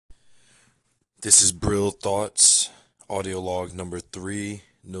This is Brill Thoughts, audio log number 3,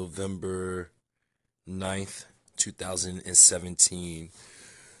 November 9th, 2017.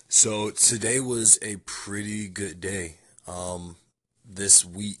 So today was a pretty good day. This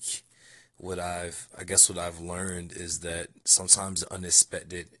week, what I've learned is that sometimes the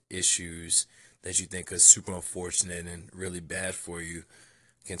unexpected issues that you think are super unfortunate and really bad for you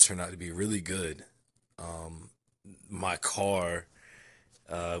can turn out to be really good. My car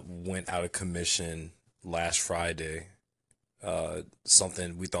went out of commission last Friday.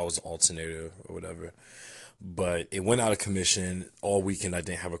 Something we thought was an alternator or whatever, but it went out of commission all weekend. I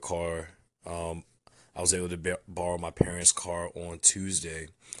didn't have a car. Um, I was able to borrow my parents' car on Tuesday,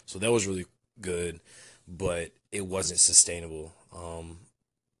 so that was really good, but it wasn't sustainable.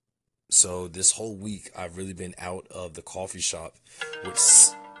 So this whole week I've really been out of the coffee shop, which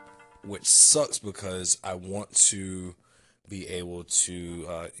which sucks because I want to be able to,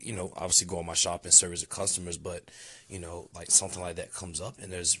 obviously go on my shop and service the customers, but, like something like that comes up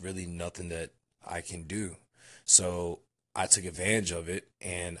and there's really nothing that I can do. So I took advantage of it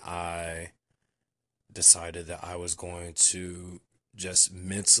and I decided that I was going to just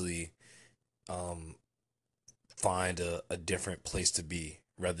mentally um, find a different place to be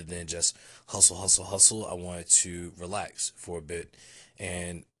rather than just hustle, hustle, hustle. I wanted to relax for a bit.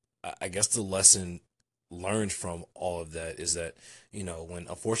 And I guess the lesson learned from all of that is that, when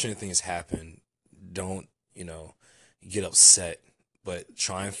unfortunate things happen, don't, you know, get upset, but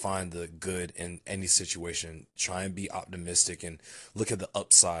try and find the good in any situation. Try and be optimistic and look at the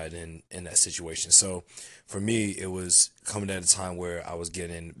upside in that situation. So for me, it was coming at a time where I was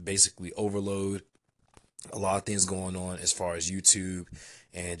getting basically overload, a lot of things going on as far as YouTube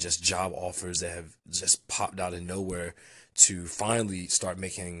and just job offers that have just popped out of nowhere to finally start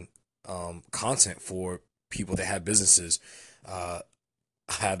making content for people that have businesses. Uh,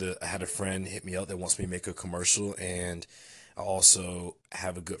 I had a friend hit me up that wants me to make a commercial, and I also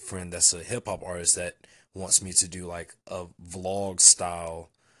have a good friend that's a hip hop artist that wants me to do like a vlog style,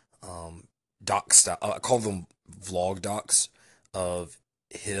 doc style. I call them vlog docs of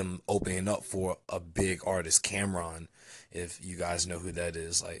him opening up for a big artist, Cameron. If you guys know who that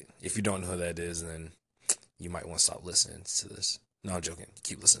is, like if you don't know who that is, then you might want to stop listening to this. No, I'm joking.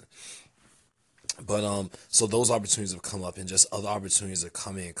 Keep listening. But so those opportunities have come up, and just other opportunities are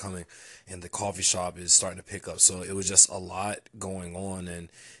coming and coming, and the coffee shop is starting to pick up. So it was just a lot going on, and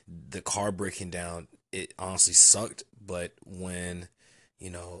the car breaking down, it honestly sucked. But when, you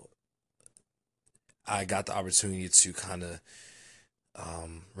know, I got the opportunity to kind of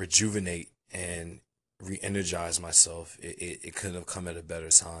rejuvenate and re-energize myself, it couldn't have come at a better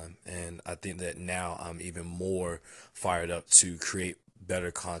time. And I think that now I'm even more fired up to create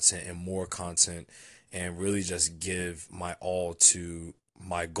better content and more content and really just give my all to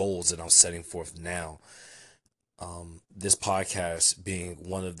my goals that I'm setting forth now. This podcast being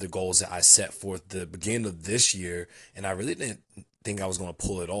one of the goals that I set forth the beginning of this year, and I really didn't think I was going to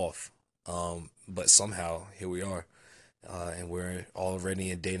pull it off. But somehow here we are, and we're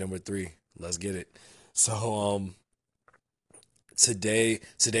already in day number 3. Let's get it. So today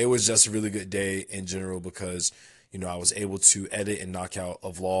was just a really good day in general because I was able to edit and knock out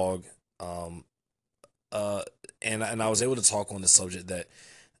a vlog, um, uh, and I was able to talk on the subject that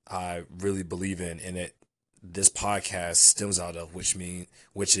I really believe in, and that this podcast stems out of,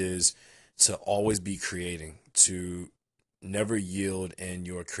 which is to always be creating, to never yield in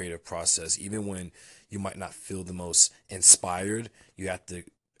your creative process, even when you might not feel the most inspired. You have to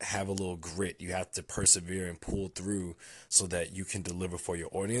have a little grit. You have to persevere and pull through so that you can deliver for your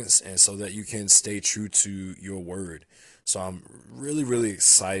audience and so that you can stay true to your word. So I'm really, really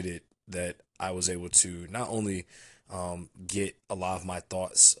excited that I was able to not only get a lot of my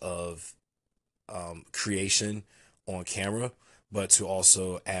thoughts of creation on camera, but to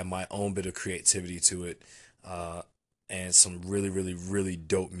also add my own bit of creativity to it, uh, and some really, really, really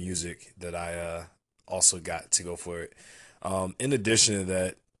dope music that I also got to go for it. In addition to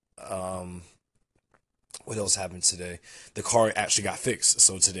that, um, what else happened today? The car actually got fixed.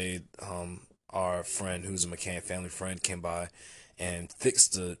 So today, our friend, who's a mechanic, family friend, came by and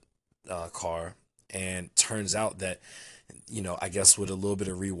fixed the car. And turns out that, I guess with a little bit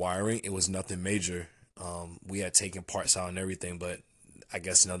of rewiring, it was nothing major. We had taken parts out and everything, but I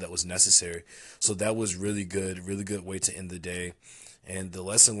guess that was necessary. So that was really good way to end the day. And the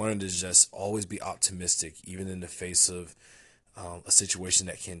lesson learned is just always be optimistic, even in the face of a situation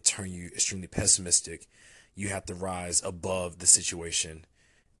that can turn you extremely pessimistic. You have to rise above the situation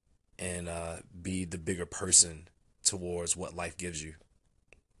and be the bigger person towards what life gives you.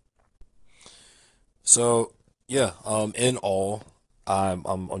 So yeah, in all,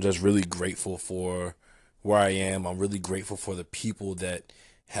 I'm just really grateful for where I am. I'm really grateful for the people that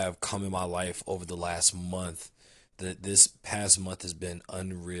have come in my life over the last month. That this past month has been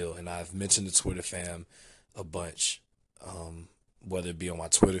unreal, and I've mentioned the Twitter fam a bunch, whether it be on my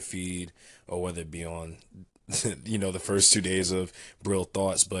Twitter feed or whether it be on the first 2 days of real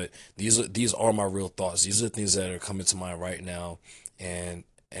thoughts. But these are my real thoughts. These are the things that are coming to mind right now, and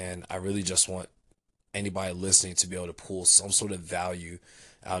I really just want anybody listening to be able to pull some sort of value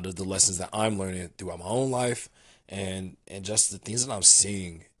out of the lessons that I'm learning throughout my own life, and just the things that I'm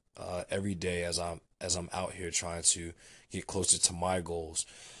seeing every day as I'm out here trying to get closer to my goals.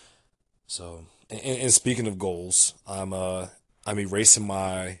 So, and speaking of goals, I'm erasing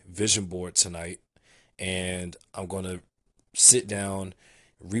my vision board tonight, and I'm gonna sit down,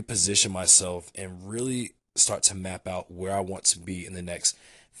 reposition myself, and really start to map out where I want to be in the next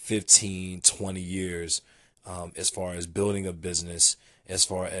 15, 20 years, as far as building a business, as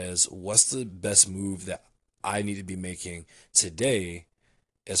far as what's the best move that I need to be making today,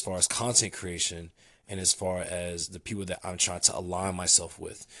 as far as content creation, and as far as the people that I'm trying to align myself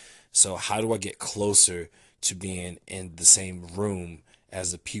with. So, how do I get closer to being in the same room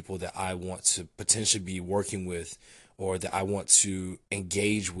as the people that I want to potentially be working with, or that I want to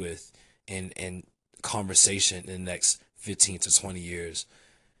engage with in conversation in the next 15 to 20 years?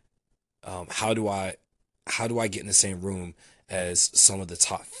 How do I get in the same room as some of the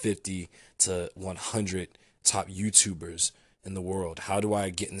top 50 to 100 top YouTubers in the world? How do I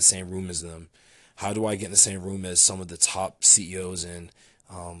get in the same room as them? How do I get in the same room as some of the top CEOs and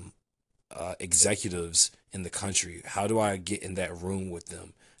executives in the country? How do I get in that room with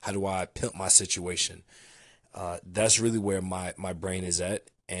them? How do I pimp my situation? That's really where my brain is at,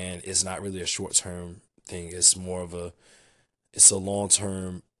 and it's not really a short term thing. It's a long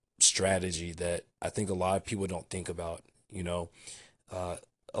term strategy that I think a lot of people don't think about. You know, uh,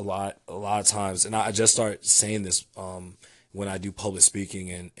 a lot of times, and I just start saying this when I do public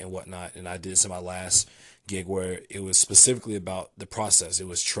speaking and whatnot. And I did this in my last gig where it was specifically about the process. It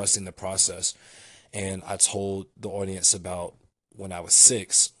was trusting the process, and I told the audience about when I was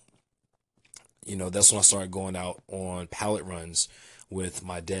 6. That's when I started going out on pallet runs with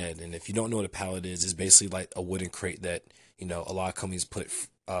my dad. And if you don't know what a pallet is, it's basically like a wooden crate that a lot of companies put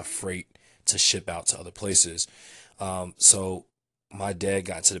freight to ship out to other places. So my dad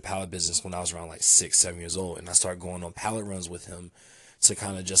got into the pallet business when I was around like 6, 7 years old, and I started going on pallet runs with him to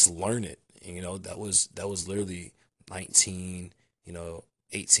kind of just learn it. And, that was literally 19,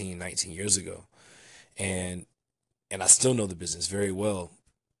 18, 19 years ago, and I still know the business very well.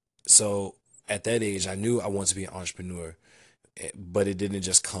 So at that age, I knew I wanted to be an entrepreneur, but it didn't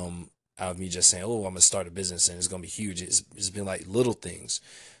just come out of me just saying, "Oh, I'm gonna start a business and it's gonna be huge." It's been like little things,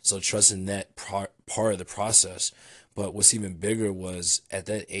 so trusting that part of the process. But what's even bigger was at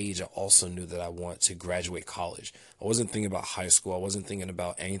that age, I also knew that I wanted to graduate college. I wasn't thinking about high school. I wasn't thinking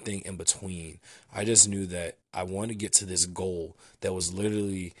about anything in between. I just knew that I wanted to get to this goal that was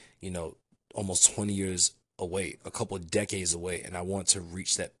literally, almost 20 years away, a couple of decades away, and I want to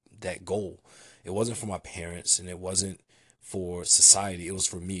reach that goal. It wasn't for my parents, and it wasn't for society. It was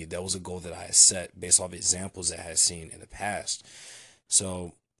for me. That was a goal that I had set based off examples that I had seen in the past.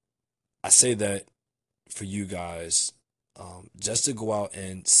 So I say that for you guys, just to go out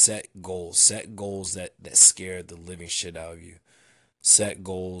and set goals that scare the living shit out of you, set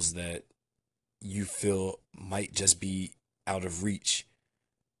goals that you feel might just be out of reach.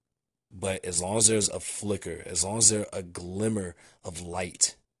 But as long as there's a flicker, as long as there's a glimmer of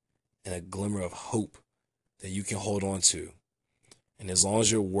light and a glimmer of hope that you can hold on to, and as long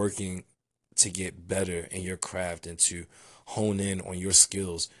as you're working to get better in your craft and to hone in on your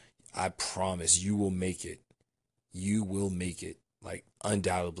skills, I promise you will make it. You will make it, like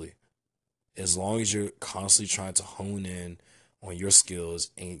undoubtedly. As long as you're constantly trying to hone in on your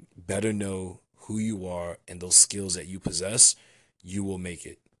skills and better know who you are and those skills that you possess, you will make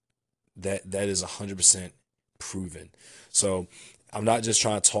it. That is 100% proven. So I'm not just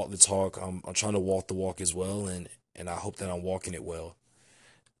trying to talk the talk. I'm trying to walk the walk as well, and I hope that I'm walking it well.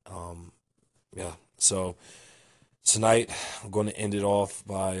 Um, yeah. So tonight I'm going to end it off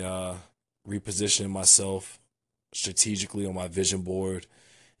by repositioning myself strategically on my vision board,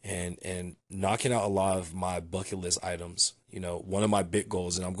 and knocking out a lot of my bucket list items. One of my big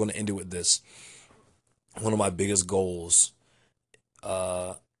goals, and I'm going to end it with this. One of my biggest goals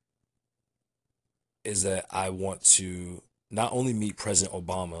uh, is that I want to not only meet President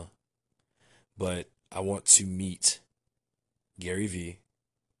Obama, but I want to meet Gary Vee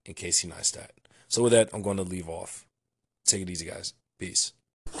and Casey Neistat. So with that, I'm going to leave off. Take it easy, guys. Peace.